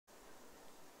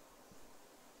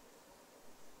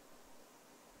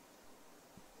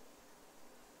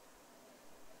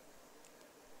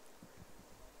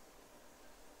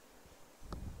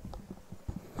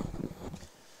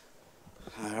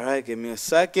Alright, give me a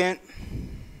second.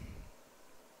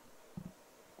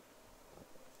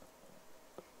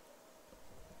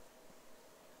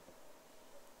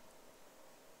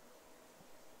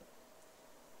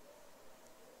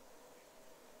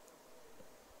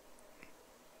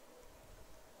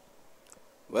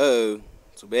 Whoa,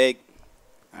 too big.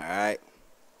 Alright.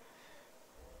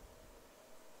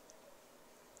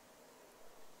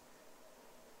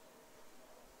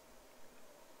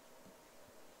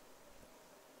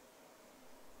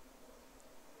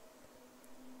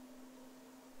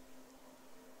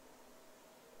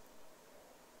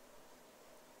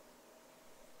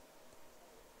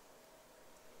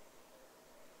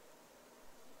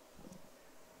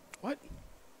 What?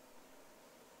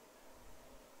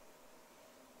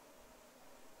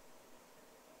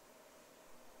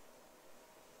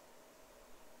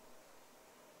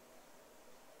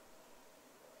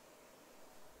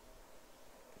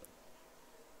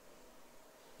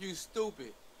 You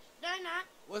stupid. No, not.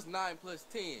 What's 9 plus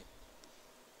 10?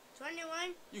 21.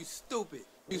 You stupid.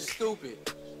 You stupid.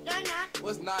 No, not.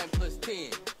 What's 9 plus 10?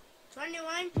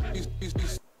 21. You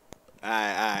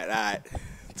Alright.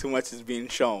 Too much is being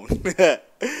shown.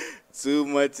 Too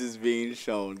much is being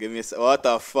shown. Give me a what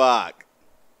the fuck?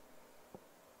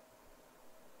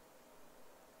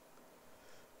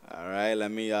 Alright,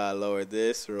 let me lower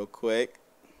this real quick.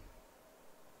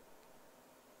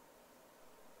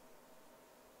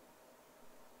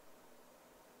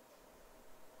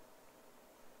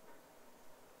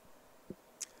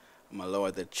 I'm gonna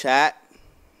lower the chat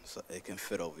so it can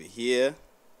fit over here.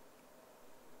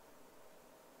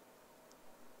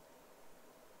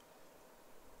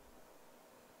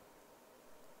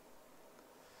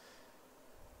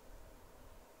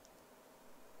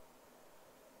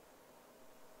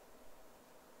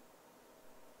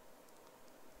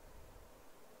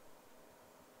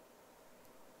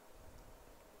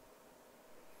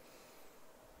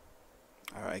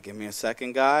 Alright, give me a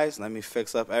second, guys. Let me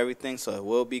fix up everything so it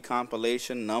will be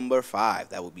compilation number 5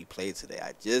 that will be played today.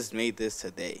 I just made this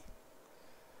today.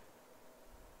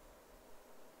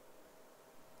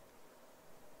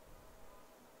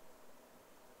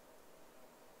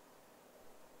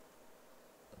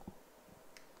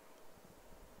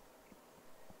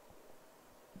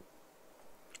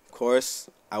 Of course,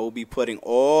 I will be putting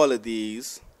all of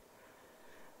these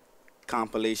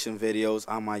compilation videos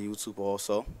on my YouTube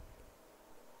also.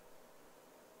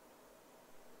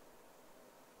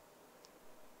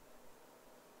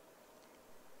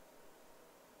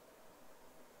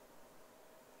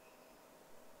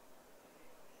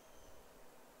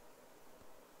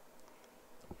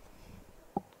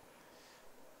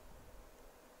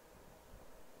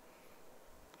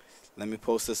 Let me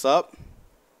post this up.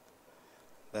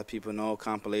 Let people know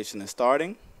compilation is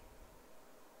starting.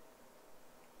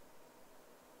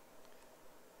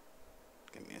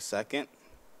 Give me a second.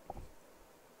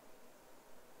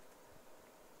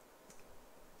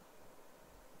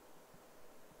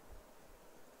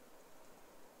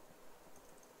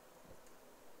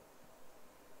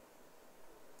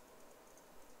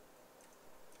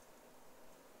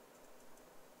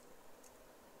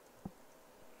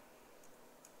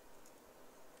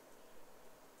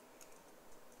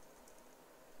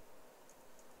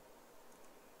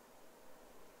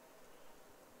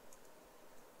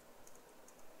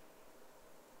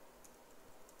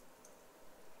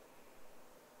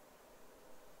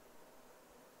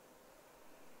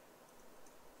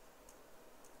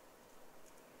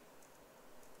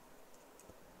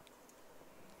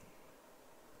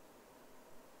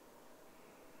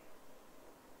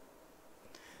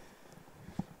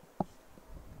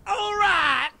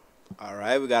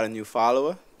 Alright, we got a new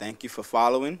follower. Thank you for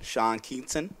following, Sean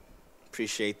Keaton.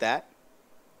 Appreciate that.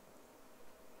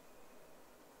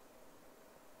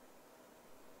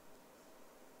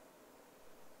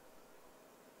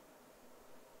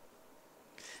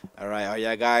 Alright, are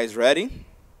y'all guys ready?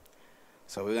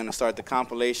 So we're going to start the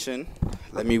compilation.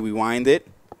 Let me rewind it.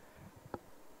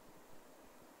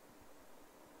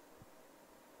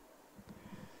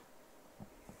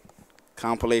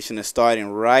 Compilation is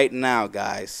starting right now,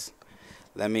 guys.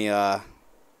 Let me, there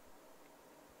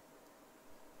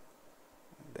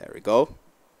we go.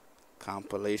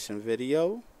 Compilation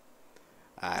video.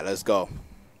 Alright, let's go.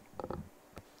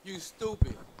 You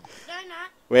stupid. No, not.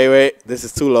 Wait. This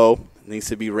is too low. It needs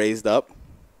to be raised up.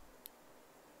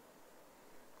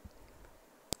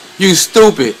 You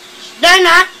stupid. No,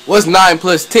 not. What's 9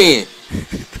 plus 10?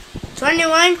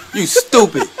 21. You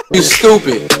stupid. You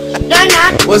stupid. No,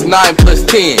 not. What's 9 plus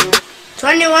 10?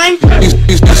 21.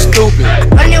 You stupid.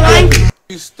 21.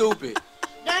 You stupid.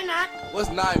 No, not. What's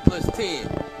 9 plus 10?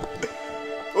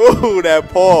 Ooh, that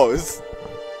pause.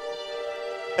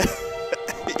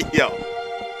 Yo.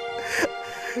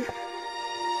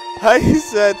 How you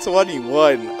said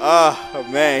 21? Ah,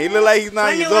 man. He look like he's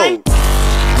 9 years old.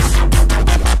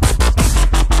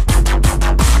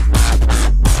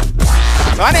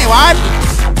 21?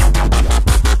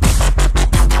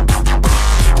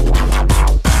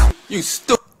 You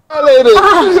stupid.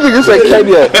 This nigga say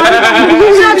Kenya.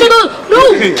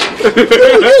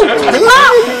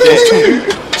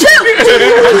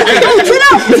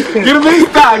 Get him in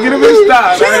style. Get him in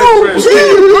style.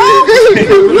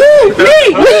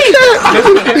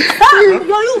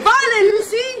 Yo, you violent, you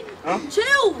see?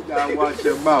 Chill. You gotta watch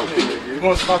your mouth. You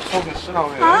gonna start talking shit out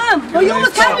here. But you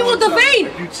always catch me with the vein.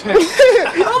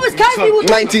 You always catch me with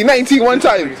the 19, one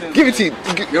time. Give it to you.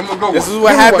 This is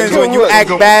what happens when you act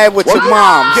bad with your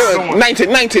mom. 19.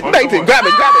 Grab it.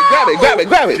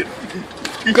 Grab it.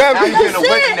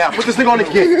 Now, put this thing on the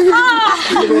gate.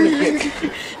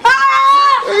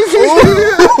 Shit.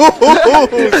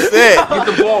 Get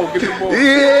the ball.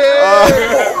 Yeah.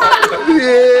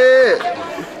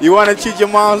 You want to treat your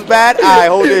mom's bad? Alright,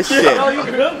 hold this shit.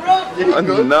 Oh,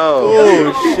 no.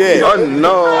 Oh, shit. Oh,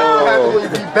 no. You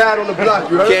be bad on the block.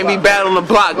 You Can't be bad on the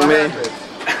block, man.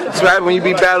 That's right when you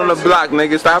be bad on the block,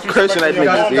 nigga. Stop cursing at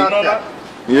niggas, see?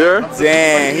 Yeah?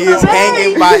 Damn, he is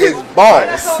hanging by his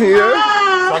balls. Yeah?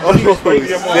 Oh, shit.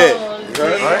 You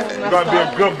gotta be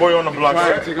a good boy on the block.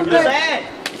 Right? Take a minute.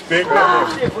 You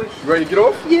ready to get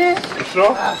off? Yeah. You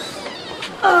sure?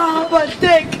 But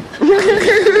dick.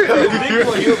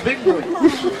 You're a big boy.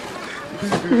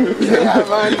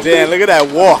 Damn, look at that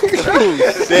walk. Oh,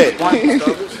 shit.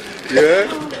 Yeah?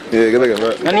 Yeah, good looking,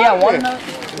 right? And yeah, one now.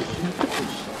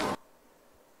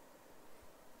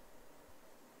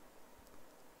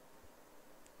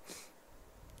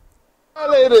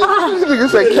 This nigga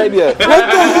say Kenya. What the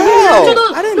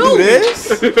hell? I didn't do this.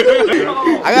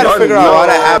 I gotta figure out how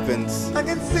that happens.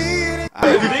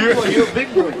 You're a big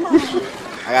boy.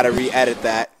 I gotta re-edit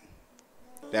that.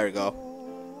 There we go.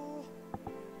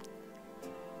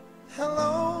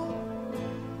 Hello,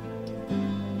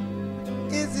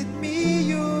 is it me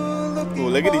you're looking Ooh,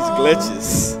 look at these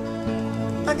glitches.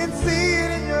 I can see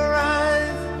it in your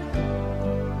eyes.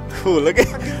 Ooh, look at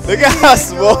how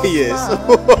small he is.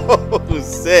 Oh,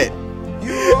 shit.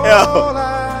 Yo,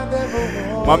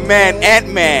 my man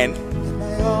Ant-Man.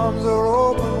 My arms are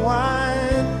open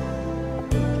wide.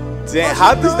 Damn,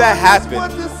 how does that happen?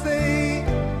 What to say,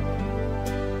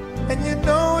 and you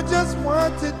know just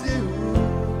what to do.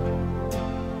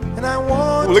 And I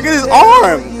want Ooh, look at his to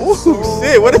arm. tell you Ooh, so.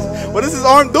 shit. What is his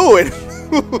arm doing?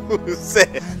 Ooh,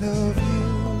 shit.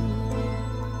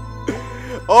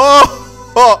 Oh,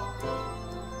 oh.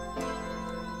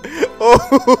 Oh,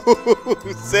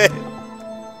 shit.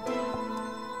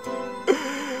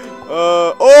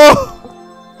 Oh.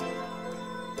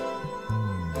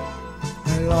 I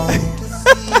long to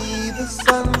see the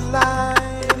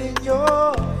sunlight in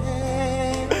your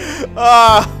hair.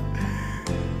 Ah.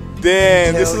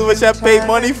 Damn, this is what y'all paid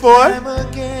money for? Time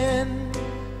again,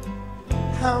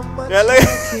 how much Yeah, I look.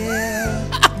 care.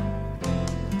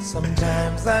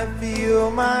 Sometimes I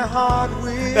feel my heart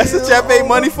will. That's what y'all pay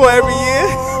money for every year?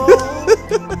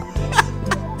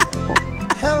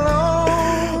 Hello,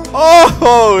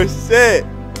 Oh, shit.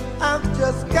 I've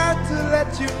just got to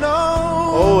let you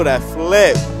know. Oh, that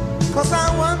flip. 'Cause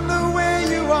I wonder where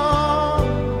you are,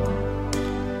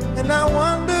 and I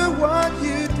wonder what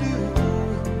you do.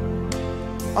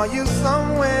 Are you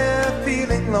somewhere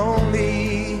feeling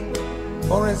lonely,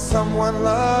 or is someone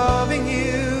loving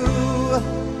you?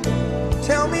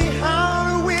 Tell me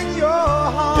how to win your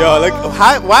heart. Yo, look,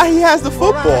 why he has the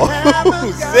football?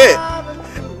 Oh, shit.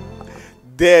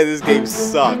 Damn, this game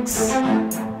sucks.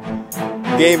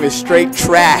 Game is straight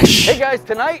trash. Hey guys,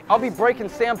 tonight I'll be breaking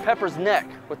Sam Pepper's neck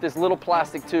with this little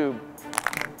plastic tube.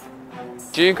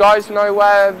 Do you guys know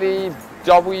where the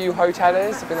W Hotel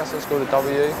is? I think that's what it's called, the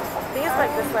W. I think it's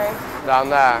like this way. Down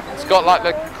there. It's got like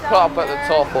the club at the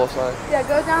top or something. Yeah,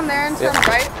 go down there and turn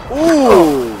right.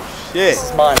 Ooh, shit. This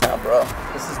is mine now, bro.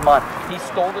 This is mine. He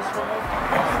stole this from me.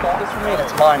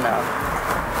 It's mine now.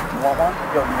 You want one?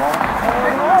 Yo, you want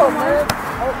one? No, man.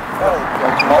 Yo,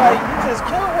 you want one? You just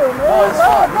killed him, man. No, it's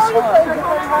fine.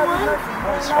 It's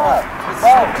fine. No, it's fine.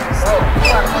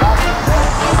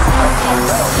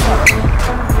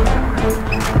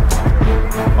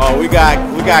 Oh, we got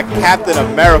Captain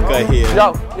America here.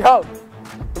 Yo,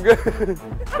 I'm good.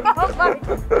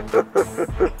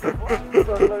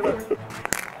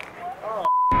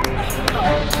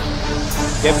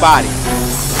 Get body.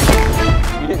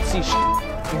 You didn't see shit.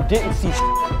 You didn't see shit.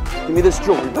 Give me this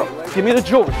jewelry, bro. Give me the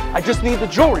jewelry. I just need the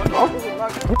jewelry, bro.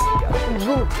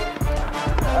 Out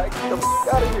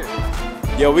of here.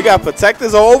 Yo, we got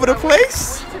protectors all over the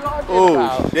place.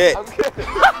 Oh shit!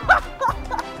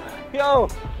 Yo,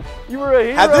 you were a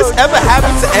hero. Has this ever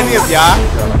happened to any of y'all?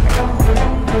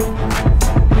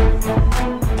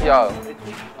 Yo,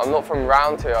 I'm not from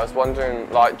round here. I was wondering,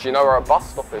 like, do you know where a bus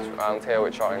stop is around here?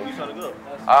 Which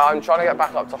I'm trying to get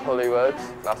back up to Hollywood.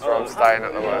 That's where I'm staying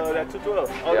at the moment. That's 212.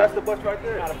 Oh, Yeah. that's the bus right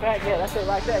there. Matter of fact, yeah, that's it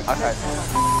right there. Okay.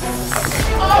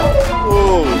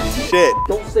 Oh shit!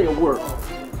 Don't say a word.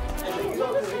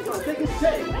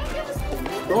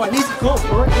 Bro, I need to go,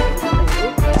 bro.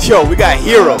 Yo, we got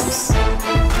heroes.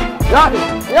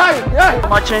 Yeah.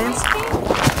 My chains.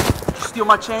 Did you steal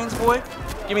my chains, boy?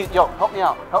 Give me, yo, help me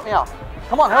out. Help me out.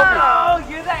 Come on, help me. Oh,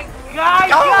 you're that guy.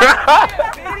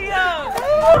 Video.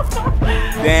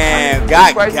 Damn,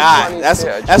 God.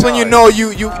 That's when you know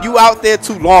you out there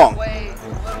too long.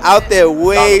 Out there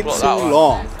way too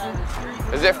long.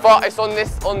 Is it far? It's on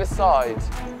this side.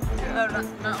 No,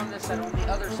 not on this side, on the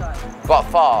other side. But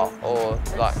far, or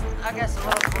like? I guess a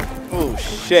little. Oh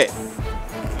shit!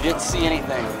 You didn't see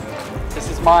anything. This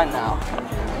is mine now.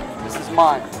 This is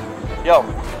mine. Yo,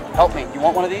 help me. You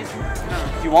want one of these?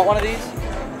 Do you want one of these?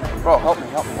 Bro, help me.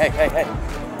 Hey.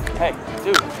 Hey,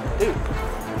 dude.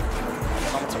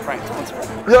 It's a prank. Yeah, it's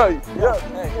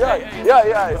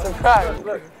a prank.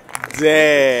 Look.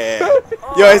 Damn.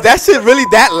 Yo, is that shit really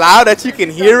that loud that you can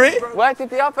hear it? Where did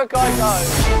the other guy go?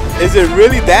 Is it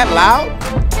really that loud?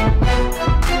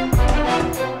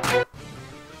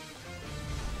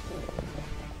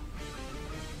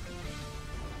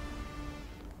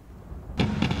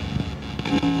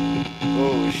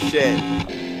 Oh shit.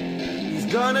 He's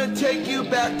gonna take you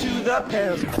back to the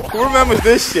past. Who remembers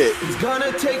this shit? He's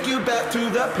gonna take you back to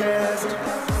the past.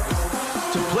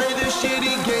 To play the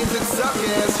shitty games that suck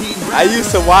ass. I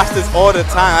used to watch this all the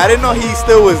time. I didn't know he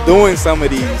still was doing some of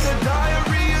these.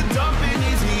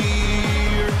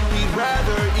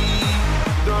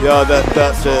 Yo, the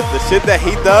shit that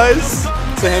he does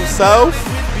to himself,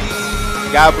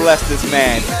 God bless this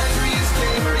man.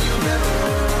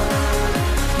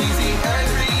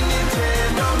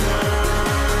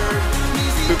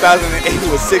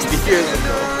 ...2008 was 60 years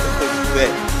ago.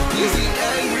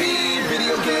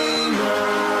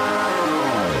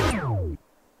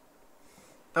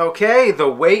 Okay, the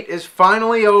wait is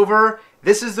finally over.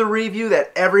 This is the review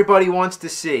that everybody wants to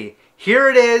see. Here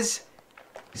it is.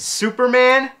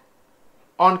 Superman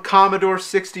on Commodore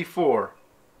 64.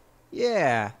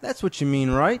 Yeah, that's what you mean,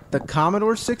 right? The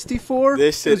Commodore 64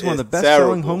 this shit is one of the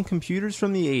best-selling home computers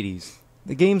from the 80s.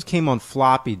 The games came on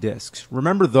floppy disks.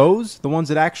 Remember those? The ones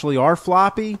that actually are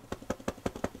floppy?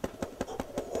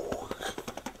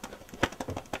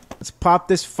 Let's pop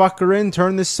this fucker in,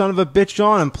 turn this son of a bitch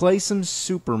on, and play some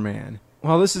Superman.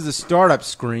 Well, this is the startup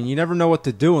screen. You never know what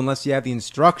to do unless you have the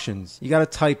instructions. You gotta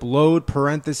type load,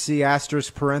 parenthesis,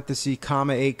 asterisk, parenthesis,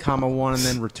 comma 8, comma 1, and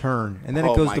then return. And then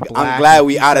it goes to black. I'm glad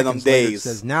we out of them days. It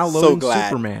says, now loading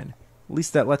Superman. At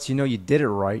least that lets you know you did it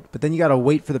right. But then you gotta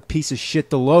wait for the piece of shit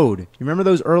to load. You remember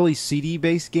those early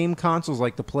CD-based game consoles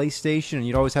like the PlayStation, and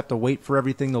you'd always have to wait for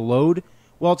everything to load?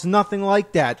 Well, it's nothing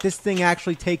like that. This thing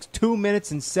actually takes 2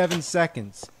 minutes and 7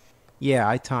 seconds. Yeah,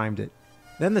 I timed it.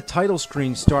 Then the title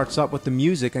screen starts up with the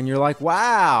music, and you're like,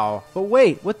 wow. But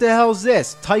wait, what the hell's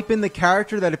this? Type in the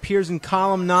character that appears in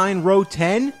column 9, row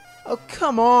 10? Oh,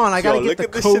 come on. I gotta get the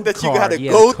code that you card. gotta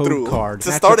go code through card.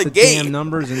 to start a the game. Damn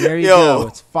numbers, and there you go.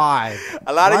 It's 5.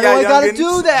 A lot of y'all y'all gotta youngins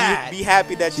do that. Be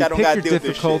happy that y'all don't pick gotta your deal with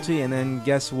this difficulty, shit. and then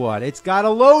guess what? It's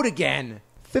gotta load again.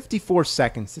 54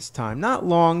 seconds this time. Not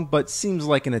long, but seems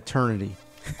like an eternity.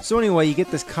 So anyway, you get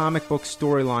this comic book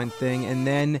storyline thing, and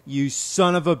then you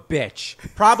son of a bitch.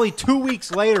 Probably 2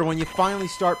 weeks later, when you finally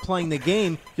start playing the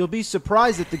game, you'll be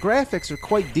surprised that the graphics are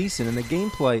quite decent and the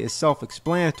gameplay is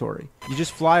self-explanatory. You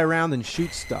just fly around and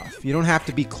shoot stuff. You don't have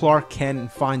to be Clark Kent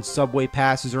and find subway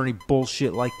passes or any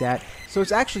bullshit like that. So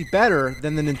it's actually better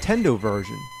than the Nintendo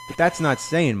version. But that's not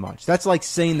saying much. That's like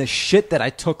saying the shit that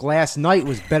I took last night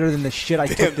was better than the shit I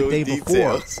took the day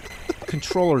before.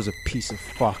 Controller's a piece of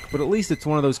fuck, but at least it's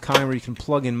one of those kind where you can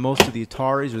plug in most of the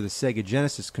Ataris or the Sega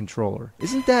Genesis controller.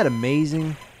 Isn't that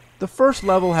amazing? The first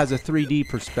level has a 3D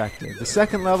perspective. The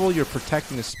second level, you're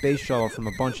protecting a space shuttle from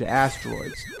a bunch of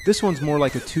asteroids. This one's more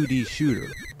like a 2D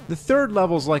shooter. The third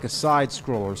level's like a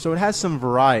side-scroller, so it has some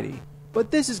variety.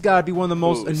 But this has got to be one of the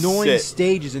most annoying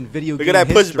stages in video game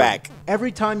history. Look at that pushback.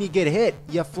 Every time you get hit,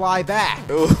 you fly back.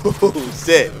 Ooh,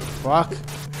 shit. Fuck.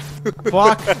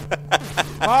 Fuck.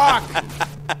 Fuck.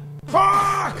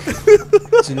 Fuck.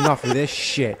 It's enough of this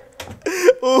shit.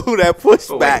 Ooh, that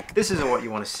pushback. This isn't what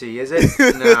you want to see, is it?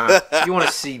 Nah. You want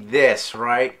to see this,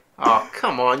 right? Oh,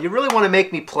 come on. You really want to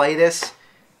make me play this?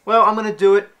 Well, I'm going to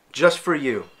do it just for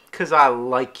you, because I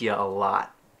like you a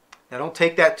lot. Now, don't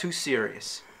take that too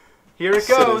serious. Here it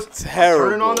goes.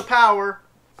 Turning on the power.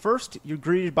 First, you're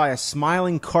greeted by a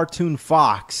smiling cartoon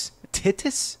fox.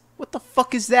 Titus? What the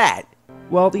fuck is that?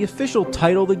 Well, the official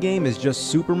title of the game is just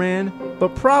Superman,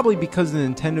 but probably because of the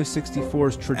Nintendo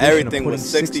 64's tradition of putting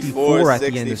 64 at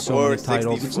the end of so many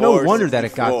titles, it's no wonder that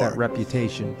it got that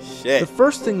reputation. Shit. The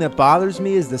first thing that bothers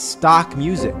me is the stock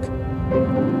music.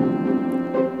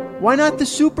 Why not the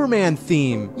Superman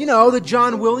theme? You know, the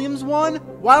John Williams one?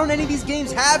 Why don't any of these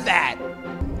games have that?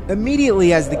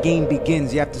 Immediately as the game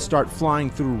begins, you have to start flying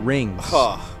through rings.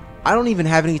 I don't even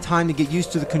have any time to get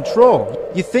used to the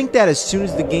control. You think that as soon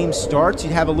as the game starts,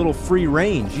 you'd have a little free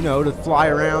range, you know, to fly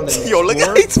around and Yo, look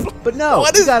at explore. But no,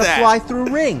 you gotta that? fly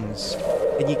through rings.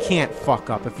 And you can't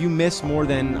fuck up. If you miss more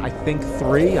than, I think,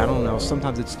 3, I don't know,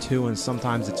 sometimes it's 2 and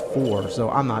sometimes it's 4, so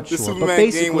I'm not sure. Superman But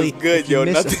basically, game was good, if you yo.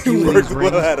 miss a Nothing few of worked these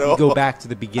well rings, at all. you go back to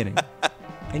the beginning.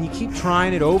 And you keep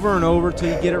trying it over and over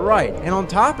till you get it right. And on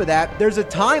top of that, there's a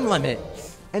time limit.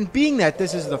 And being that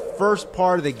this is the first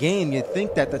part of the game, you'd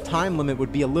think that the time limit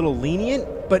would be a little lenient,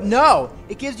 but no,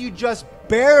 it gives you just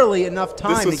barely enough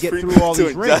time to get through all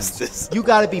these rings. You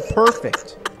gotta be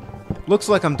perfect. Looks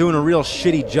like I'm doing a real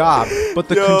shitty job, but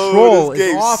the control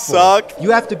is awful.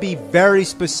 You have to be very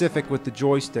specific with the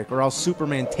joystick, or else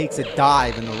Superman takes a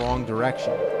dive in the wrong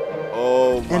direction.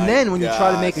 Oh my And then when you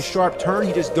try to make a sharp turn,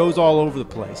 he just goes all over the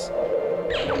place.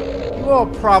 You all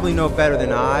probably know better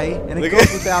than I, and it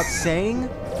goes without saying,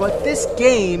 but this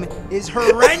game is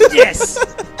horrendous!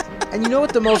 And you know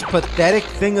what the most pathetic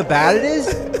thing about it is?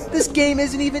 This game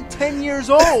isn't even 10 years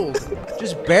old!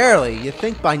 Just barely. You'd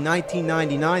think by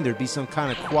 1999 there'd be some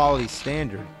kind of quality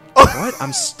standard. What?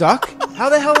 I'm stuck? How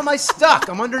the hell am I stuck?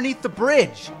 I'm underneath the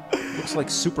bridge. Looks like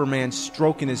Superman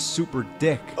stroking his super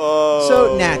dick.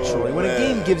 So naturally, when a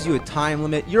game gives you a time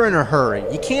limit, you're in a hurry.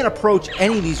 You can't approach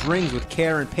any of these rings with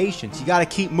care and patience. You gotta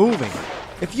keep moving.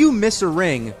 If you miss a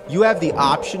ring, you have the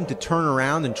option to turn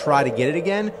around and try to get it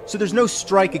again, so there's no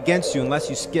strike against you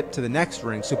unless you skip to the next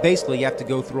ring, so basically you have to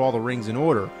go through all the rings in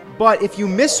order. But if you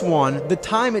miss one, the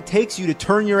time it takes you to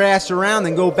turn your ass around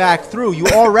and go back through, you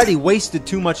already wasted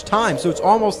too much time, so it's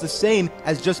almost the same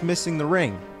as just missing the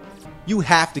ring. You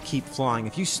have to keep flying.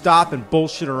 If you stop and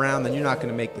bullshit around, then you're not going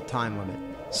to make the time limit.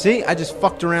 See, I just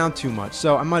fucked around too much,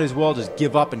 so I might as well just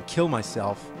give up and kill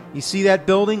myself. You see that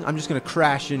building? I'm just going to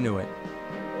crash into it.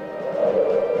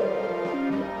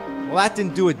 Well, that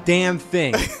didn't do a damn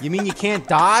thing. You mean you can't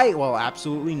die? Well,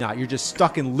 absolutely not. You're just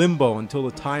stuck in limbo until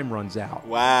the time runs out.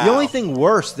 Wow. The only thing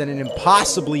worse than an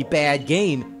impossibly bad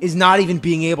game is not even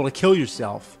being able to kill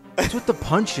yourself. What's with the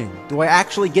punching? Do I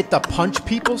actually get to punch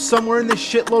people somewhere in this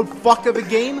shitload fuck of a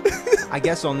game? I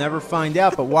guess I'll never find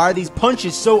out, but why are these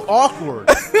punches so awkward?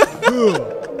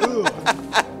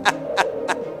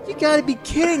 You gotta be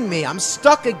kidding me. I'm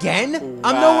stuck again? Wow.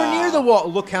 I'm nowhere near the wall.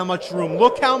 Look how much room.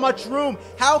 Look how much room.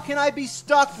 How can I be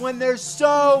stuck when there's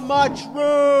so much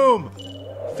room?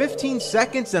 15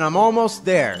 seconds and I'm almost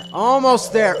there.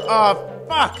 Almost there. Oh,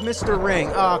 fuck, Mr. Ring.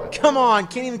 Oh, come on.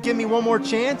 Can't even give me one more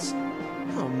chance?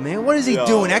 Oh, man. What is he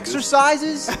doing?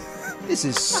 Exercises? This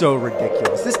is so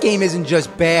ridiculous. This game isn't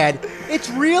just bad.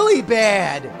 It's really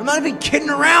bad. I'm not even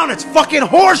kidding around. It's fucking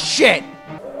horse shit.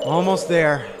 Almost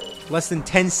there. Less than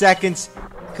 10 seconds.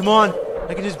 Come on.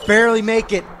 I can just barely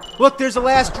make it. Look, there's the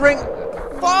last ring.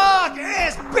 Fuck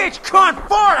ass bitch can't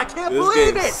fart. I can't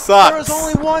believe it. Sucks. There was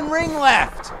only one ring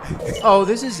left. Oh,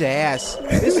 this is ass.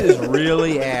 This is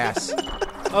really ass.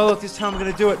 Oh, look, this time I'm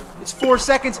going to do it. It's 4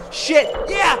 seconds. Shit.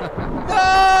 Yeah. No,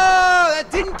 that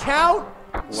didn't count.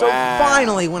 Wow. So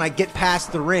finally, when I get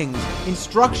past the rings,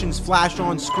 instructions flash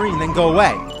on screen, then go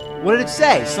away. What did it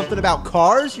say? Something about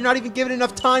cars? You're not even given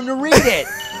enough time to read it.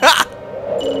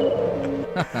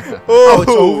 Oh,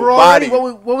 it's over already?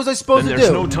 What was I supposed to do?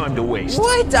 There's no time to waste.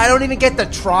 What? I don't even get to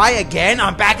try again?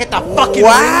 I'm back at the fucking rings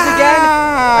again?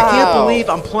 I can't believe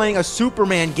I'm playing a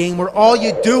Superman game where all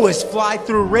you do is fly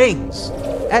through rings.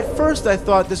 At first, I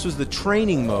thought this was the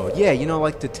training mode. Yeah, you know,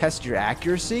 like to test your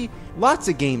accuracy. Lots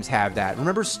of games have that.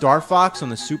 Remember Star Fox on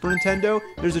the Super Nintendo?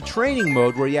 There's a training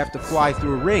mode where you have to fly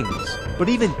through rings. But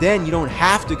even then, you don't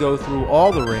have to go through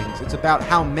all the rings. It's about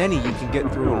how many you can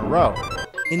get through in a row.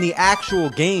 In the actual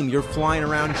game, you're flying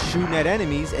around shooting at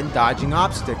enemies and dodging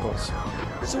obstacles.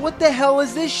 So what the hell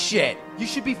is this shit? You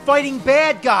should be fighting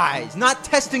bad guys, not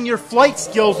testing your flight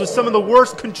skills with some of the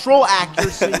worst control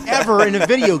accuracy ever in a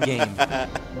video game.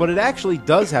 But it actually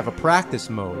does have a practice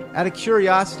mode. Out of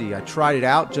curiosity, I tried it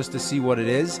out just to see what it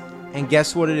is, and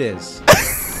guess what it is?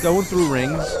 Going through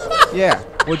rings. Yeah,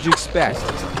 What'd you expect?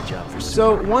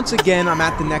 So once again, I'm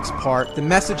at the next part. The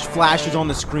message flashes on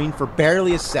the screen for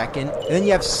barely a second, and then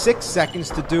you have 6 seconds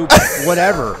to do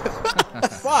whatever.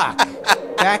 Fuck.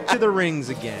 Back to the rings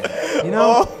again. You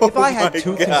know, if I had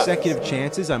 2 consecutive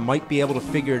chances, I might be able to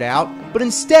figure it out. But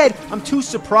instead, I'm too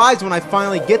surprised when I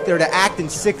finally get there to act in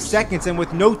 6 seconds and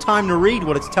with no time to read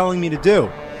what it's telling me to do.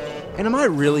 And am I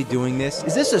really doing this?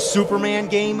 Is this a Superman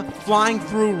game? Flying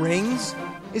through rings?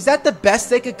 Is that the best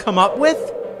they could come up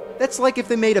with? That's like if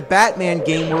they made a Batman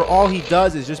game where all he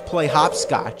does is just play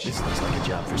hopscotch. This looks like a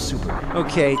job for Superman.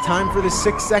 Okay, time for the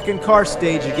 6-second car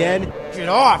stage again. Get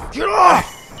off! Get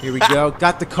off! Here we go.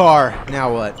 Got the car.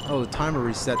 Now what? Oh, the timer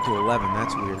reset to 11.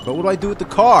 That's weird. But what do I do with the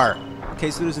car?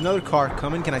 Okay, so there's another car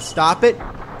coming. Can I stop it?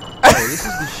 Okay, this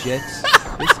is the shits.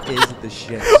 This is the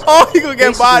shits. Oh, you gonna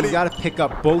get bodied. You gotta pick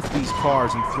up both these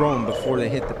cars and throw them before they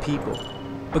hit the people.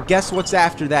 But guess what's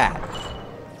after that?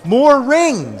 More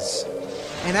rings!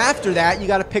 And after that, you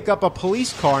gotta pick up a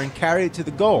police car and carry it to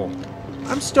the goal.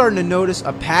 I'm starting to notice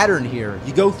a pattern here.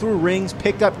 You go through rings,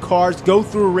 pick up cars, go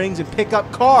through rings, and pick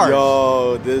up cars.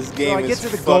 Yo, this game so I get is to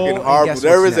the fucking goal, horrible.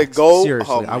 There is a goal.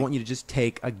 Seriously, I want you to just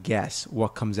take a guess what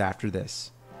comes after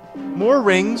this. More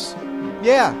rings?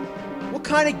 Yeah. What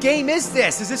kind of game is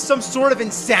this? Is this some sort of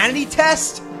insanity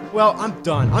test? Well, I'm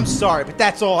done. I'm sorry, but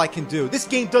that's all I can do. This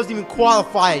game doesn't even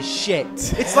qualify as shit.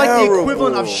 It's like the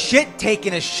equivalent of shit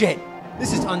taking a shit.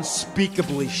 This is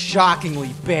unspeakably,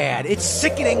 shockingly bad. It's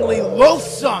sickeningly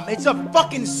loathsome. It's a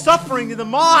fucking suffering to the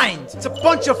mind. It's a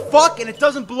bunch of fuck and it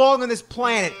doesn't belong on this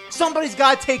planet. Somebody's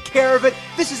gotta take care of it.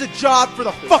 This is a job for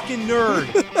the fucking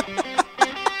nerd.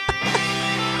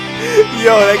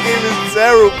 Yo, that game is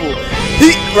terrible.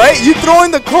 Right? You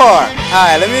throwing the car.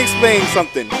 Alright, let me explain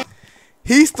something.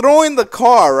 He's throwing the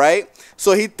car, right?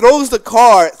 So he throws the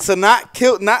car to not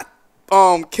kill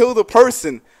the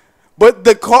person. But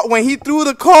the car, when he threw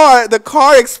the car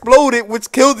exploded, which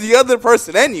killed the other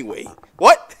person anyway.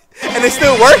 What? And it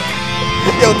still worked?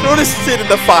 Yo, throw this shit in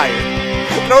the fire.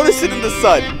 Throw this shit in the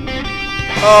sun.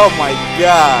 Oh my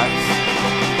gosh.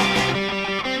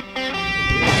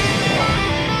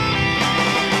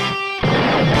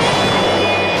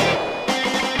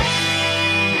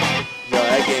 Yo,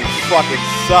 that game fucking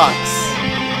sucks.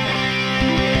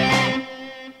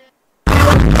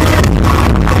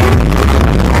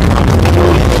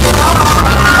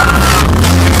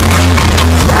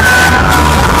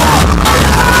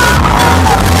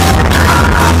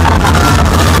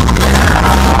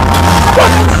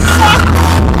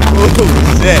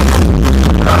 Shit.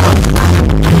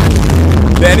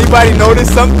 Did anybody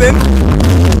notice something?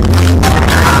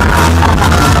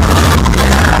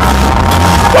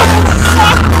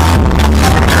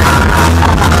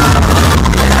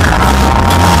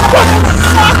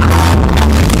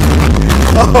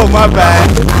 Oh, my bad.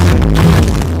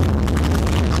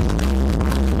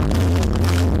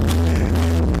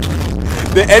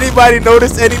 Did anybody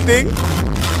notice anything?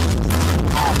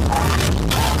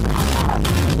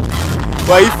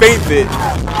 Well, he fainted,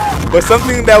 but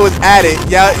something that was added,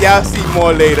 y'all see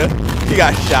more later. He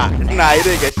got shot. Nah, he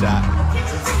didn't get shot.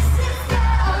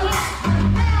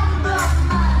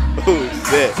 Oh,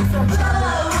 shit.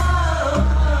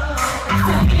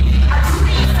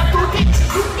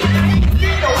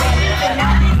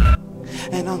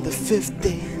 And on the 5th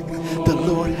day, the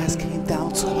Lord has came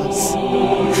down to us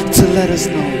to let us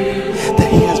know that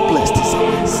he has blessed his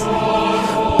ass.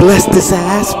 Blessed his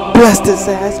ass, blessed his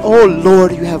ass. Oh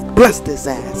Lord, you have blessed his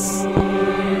ass.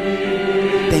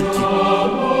 Thank you.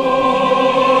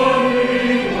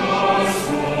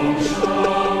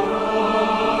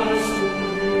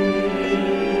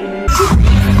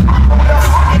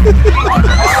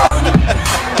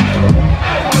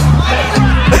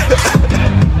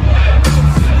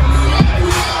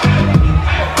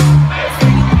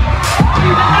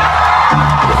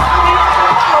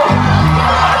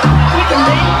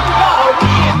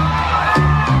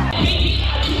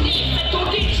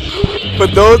 For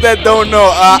those that don't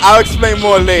know, I'll explain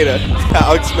more later.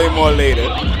 I'll explain more later.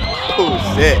 Oh,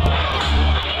 shit.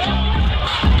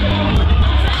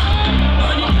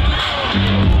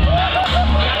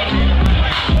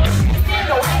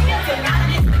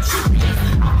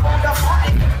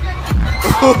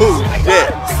 Oh,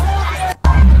 shit.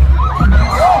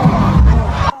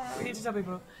 We need to tell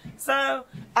people. So,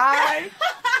 I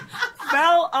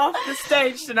fell off the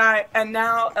stage tonight, and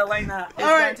now Elena is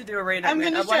going to do a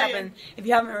reenactment of what happened. If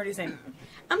you haven't already seen,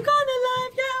 I'm gonna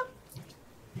love you.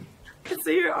 I can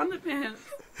see her on the pants.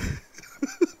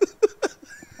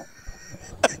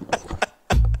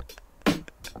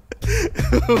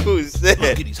 Oh, shit.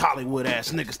 Look at these Hollywood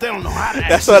ass niggas. They don't know how to act.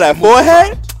 That's on that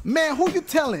forehead? Man, who you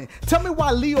telling? Tell me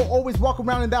why Leo always walk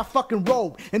around in that fucking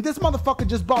robe, and this motherfucker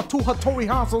just bought 2 Hattori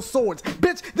Hanzo swords.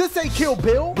 Bitch, this ain't Kill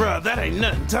Bill. Bruh, that ain't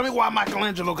nothing. Tell me why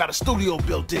Michelangelo got a studio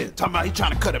built in. Talking about he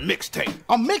trying to cut a mixtape.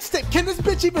 A mixtape? Can this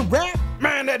bitch even rap?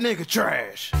 Man, that nigga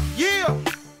trash. Yeah,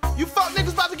 you fuck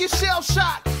niggas about to get shell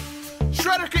shot.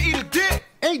 Shredder can eat a dick.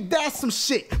 Ain't that some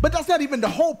shit? But that's not even the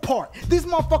whole part. These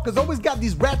motherfuckers always got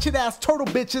these ratchet ass turtle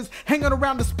bitches hanging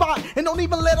around the spot and don't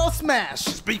even let us smash.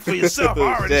 Speak for yourself.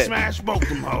 I already smashed both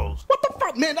them hoes. What the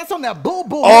fuck, man? That's on that bull.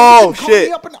 Oh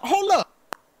shit! Hold up.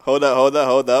 Hold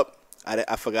up.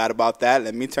 I forgot about that.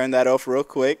 Let me turn that off real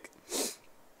quick.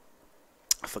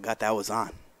 I forgot that was on.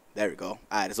 There we go. All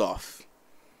right, it's off.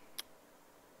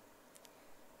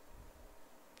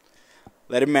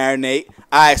 Let it marinate.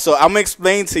 All right, so I'm gonna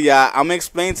explain to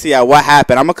y'all what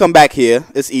happened. I'm gonna come back here.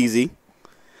 It's easy.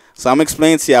 So I'm gonna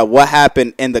explain to y'all what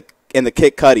happened in the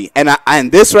Kid Cudi,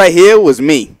 and this right here was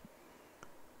me.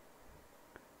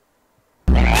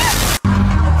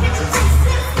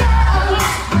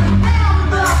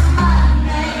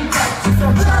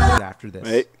 After this,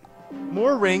 right.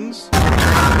 More rings.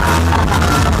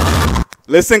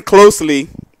 Listen closely.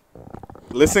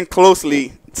 Listen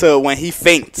closely to when he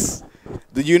faints.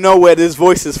 Do you know where this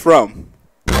voice is from?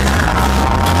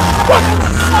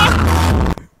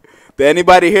 Did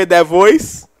anybody hear that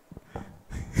voice?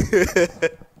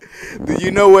 Do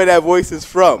you know where that voice is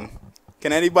from?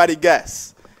 Can anybody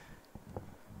guess?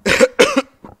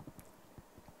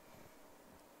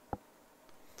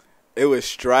 It was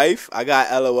Strife. I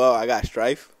got LOL. I got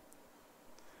Strife.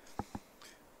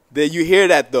 Did you hear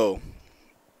that though?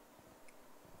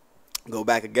 Go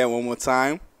back again one more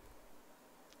time.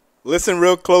 Listen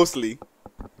real closely.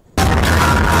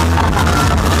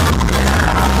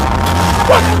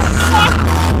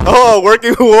 Oh,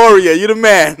 Working Warrior, you the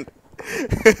man.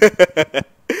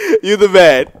 You the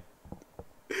man.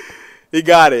 He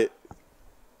got it.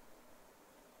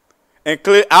 And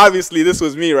obviously, this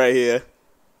was me right here.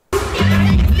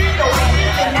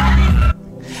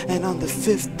 And on the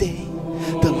 5th day,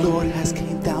 the Lord has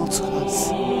came down to us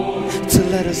to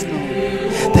let us know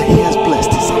that He has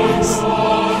blessed His ass.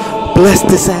 Blessed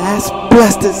His ass.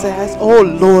 Blessed His ass. Oh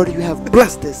Lord, you have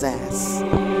blessed His ass.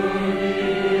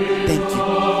 Thank you.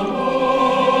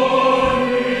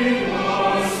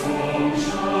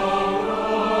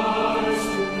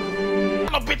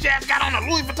 Little bitch ass got on a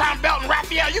Louis Vuitton belt and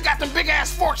Raphael, you got them big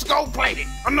ass forks gold plated.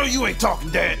 I know you ain't talking,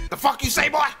 Dad. The fuck you say,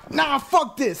 boy? Nah,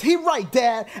 fuck this. He right,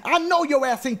 Dad. I know your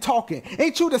ass ain't talking.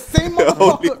 Ain't you the same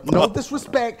motherfucker, no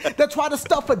disrespect, that tried to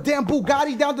stuff a damn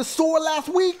Bugatti down the sewer last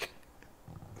week?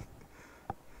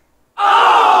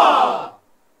 Ah!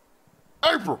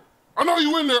 April, I know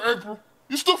you in there, April.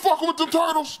 You still fucking with them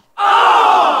turtles?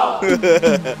 Ah!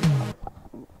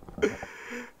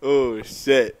 Oh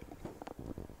shit.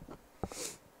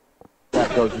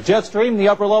 That goes the jet stream, the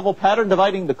upper level pattern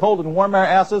dividing the cold and warm air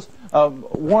asses,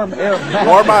 warm air masses.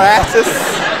 Warm air asses.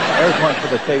 There's one for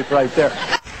the tape right there.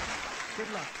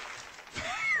 Good luck.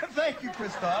 Thank you,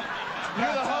 Christoph.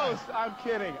 You're the host. I'm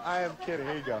kidding. I am kidding.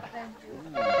 Here you go.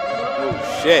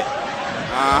 Oh shit.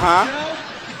 Uh-huh.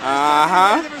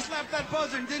 Uh-huh. They never slapped that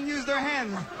buzzer and didn't use their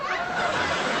hands.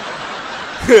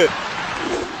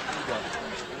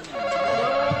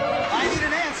 I need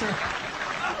an answer.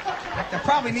 I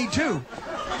probably need 2.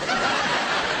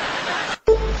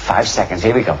 5 seconds.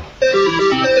 Here we go.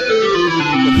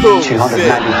 Oh, 299.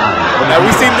 Now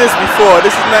we've seen this before.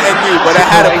 This is nothing new, but I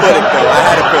had to put it though. I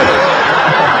had to put it.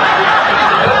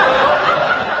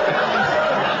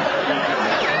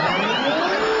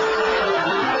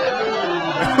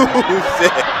 Oh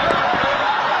shit.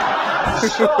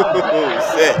 Oh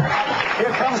shit.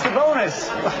 Here comes the bonus.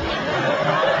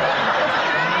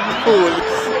 Ooh,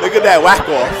 look at that whack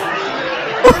off.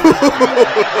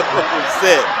 Oh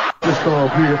shit. Just go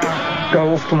up here,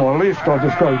 go off to my left, I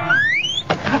just go.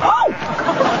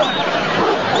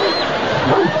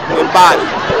 Good body.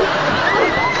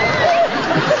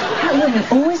 That woman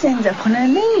always ends up on her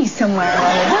knees somewhere or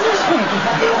other, doesn't she?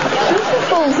 She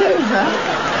falls over.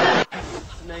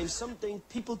 Name something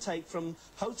people take from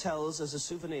hotels as a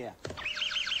souvenir.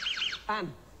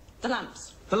 Anne. The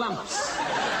lamps. The lamps.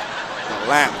 The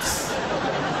lamps.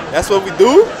 That's what we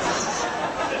do?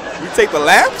 We take the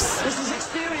lamps? This is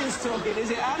experience talking, is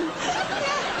it, Anne?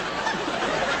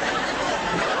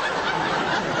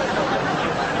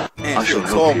 Man, I shall she's a help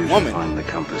tall you woman. to find the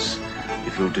compass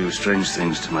if you'll do strange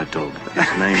things to my dog. His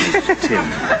name is Tim.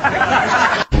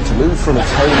 To move from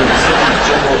its home in the city's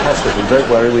general hospital, don't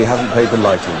worry, we haven't paid the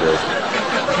lighting bill.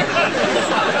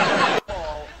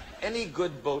 Any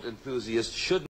good boat enthusiast should